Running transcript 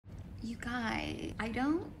You guys, I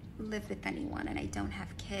don't live with anyone and I don't have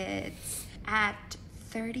kids. At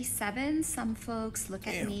 37, some folks look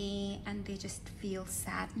at me and they just feel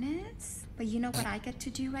sadness. But you know what I get to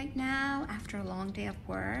do right now after a long day of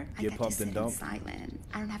work? I get to sit in silence.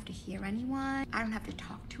 I don't have to hear anyone. I don't have to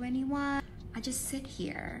talk to anyone. I just sit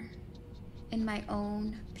here in my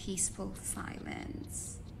own peaceful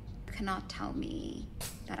silence. You cannot tell me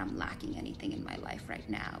that I'm lacking anything in my life right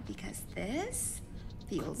now because this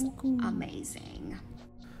feels amazing.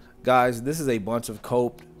 Guys, this is a bunch of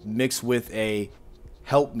cope mixed with a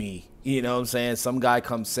help me. You know what I'm saying? Some guy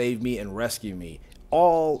come save me and rescue me.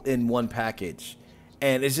 All in one package.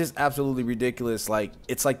 And it's just absolutely ridiculous. Like,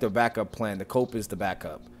 it's like their backup plan. The cope is the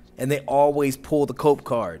backup. And they always pull the cope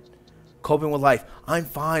card. Coping with life. I'm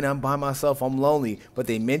fine. I'm by myself. I'm lonely. But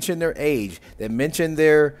they mention their age. They mention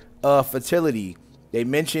their fertility. They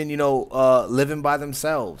mention, you know, living by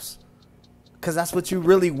themselves. Because that's what you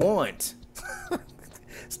really want.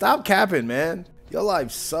 Stop capping, man. Your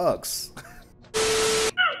life sucks.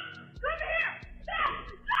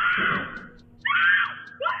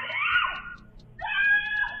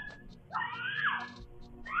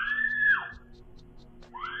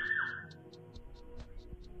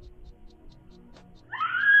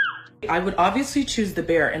 I would obviously choose the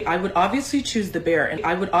bear, and I would obviously choose the bear, and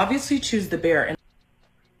I would obviously choose the bear. And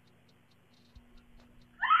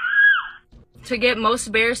to get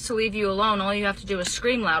most bears to leave you alone, all you have to do is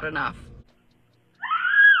scream loud enough.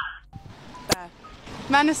 Bear.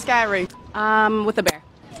 Men are scary. With a bear.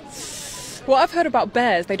 Well, I've heard about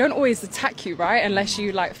bears. They don't always attack you, right? Unless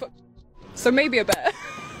you like. So maybe a bear.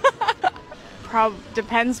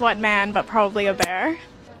 Depends what man, but probably a bear.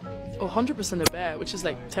 100% a bear, which is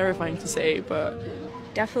like terrifying to say, but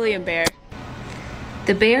definitely a bear.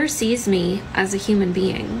 The bear sees me as a human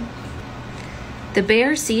being. The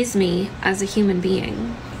bear sees me as a human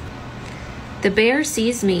being. The bear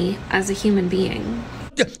sees me as a human being.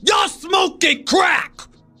 Y'all smoking crack!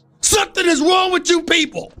 Something is wrong with you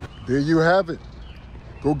people! There you have it.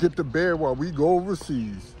 Go get the bear while we go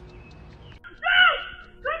overseas.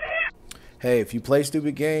 Hey, if you play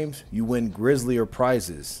stupid games, you win grislier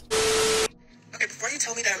prizes. Okay, before you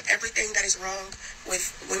tell me that I'm everything that is wrong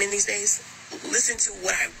with women these days, listen to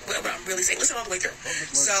what I'm really saying. Listen all the way through.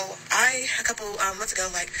 So I, a couple months ago,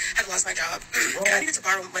 had lost my job, and I needed to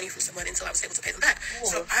borrow money from someone until I was able to pay them back.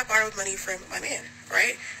 So I borrowed money from my man,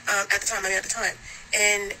 right? At the time,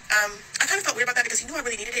 and I kind of felt weird about that because he knew I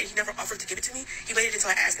really needed it, and he never offered to give it to me. He waited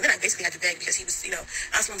until I asked, and then I basically had to beg because he was,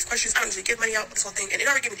 asking me these questions. I don't usually give money out, this whole thing, and it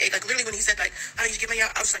already gave me, literally when he said, I don't usually give money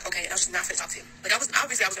out, I was just like, okay, and I was just not finna talk to him. I was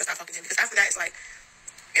gonna stop talking to him because after that, it's like,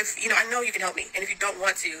 if, I know you can help me, and if you don't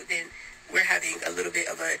want to, then we're having a little bit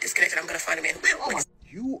of a disconnect, and I'm gonna find a man who will.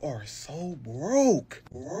 You are so broke.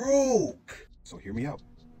 So hear me out.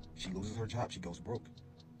 She loses her job, she goes broke.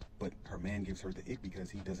 But her man gives her the ick because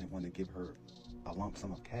he doesn't want to give her a lump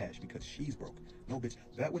sum of cash because she's broke. No, bitch,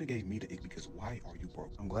 that would have gave me the ick because why are you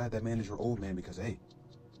broke? I'm glad that man is your old man because, hey,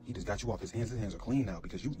 he just got you off his hands. His hands are clean now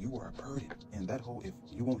because you are a burden. And that whole, if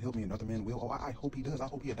you won't help me, another man will. Oh, I hope he does. I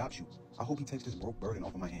hope he adopts you. I hope he takes this broke burden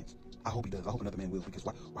off of my hands. I hope he does. I hope another man will because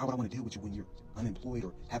why would I want to deal with you when you're unemployed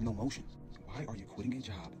or have no motion? Why are you quitting a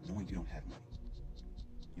job knowing you don't have money?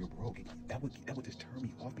 You're broke. That would just turn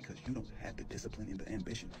me off because you don't have the discipline and the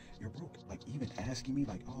ambition. You're broke. Even asking me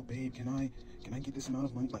oh babe, can I get this amount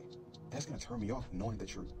of money? That's gonna turn me off knowing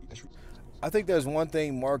that you're. I think there's one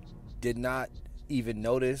thing Mark did not even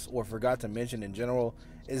notice or forgot to mention in general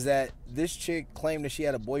is that this chick claimed that she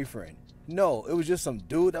had a boyfriend. No, it was just some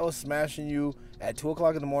dude that was smashing you at 2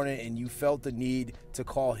 o'clock in the morning and you felt the need to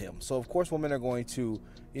call him. So of course women are going to,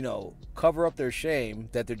 cover up their shame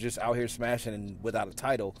that they're just out here smashing and without a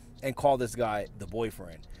title and call this guy the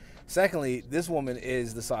boyfriend. Secondly, this woman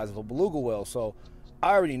is the size of a beluga whale. So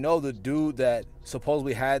I already know the dude that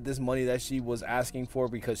supposedly had this money that she was asking for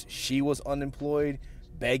because she was unemployed,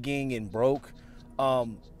 begging and broke.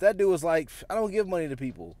 That dude was like, I don't give money to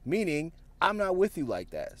people, meaning I'm not with you like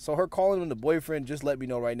that. So her calling him the boyfriend just let me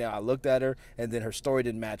know right now. I looked at her and then her story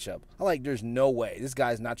didn't match up. I'm like, there's no way. This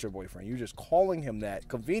guy's not your boyfriend. You're just calling him that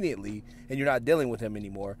conveniently and you're not dealing with him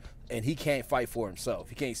anymore. And he can't fight for himself.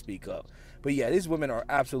 He can't speak up. But yeah, these women are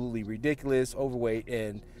absolutely ridiculous, overweight,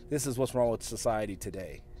 and this is what's wrong with society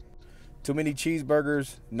today. Too many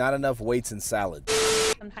cheeseburgers, not enough weights in salad.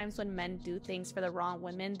 Sometimes when men do things for the wrong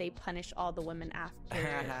women, they punish all the women after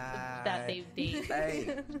that they've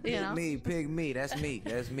dated. Hey, pick me. That's me.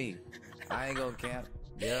 I ain't gonna cap.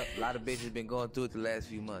 Yep, a lot of bitches been going through it the last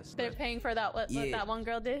few months. They're paying for that. What that one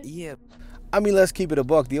girl did. Yeah. I mean, let's keep it a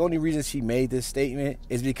buck. The only reason she made this statement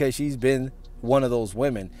is because she's been one of those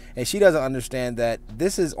women, and she doesn't understand that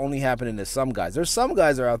this is only happening to some guys. There's some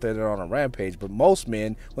guys that are out there that are on a rampage, but most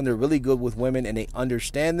men, when they're really good with women and they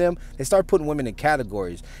understand them, they start putting women in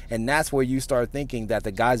categories, and that's where you start thinking that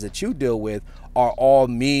the guys that you deal with are all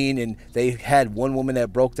mean and they had one woman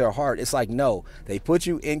that broke their heart. It's like, no, they put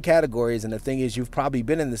you in categories, and the thing is, you've probably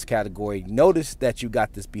been in this category, noticed that you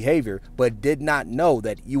got this behavior, but did not know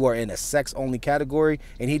that you are in a sex only category,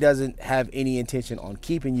 and he doesn't have any intention on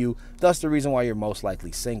keeping you, thus the reason why you're most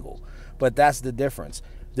likely single. But that's the difference.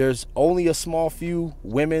 There's only a small few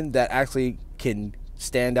women that actually can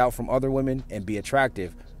stand out from other women and be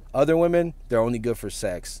attractive. Other women, they're only good for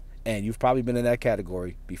sex, and you've probably been in that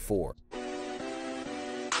category before.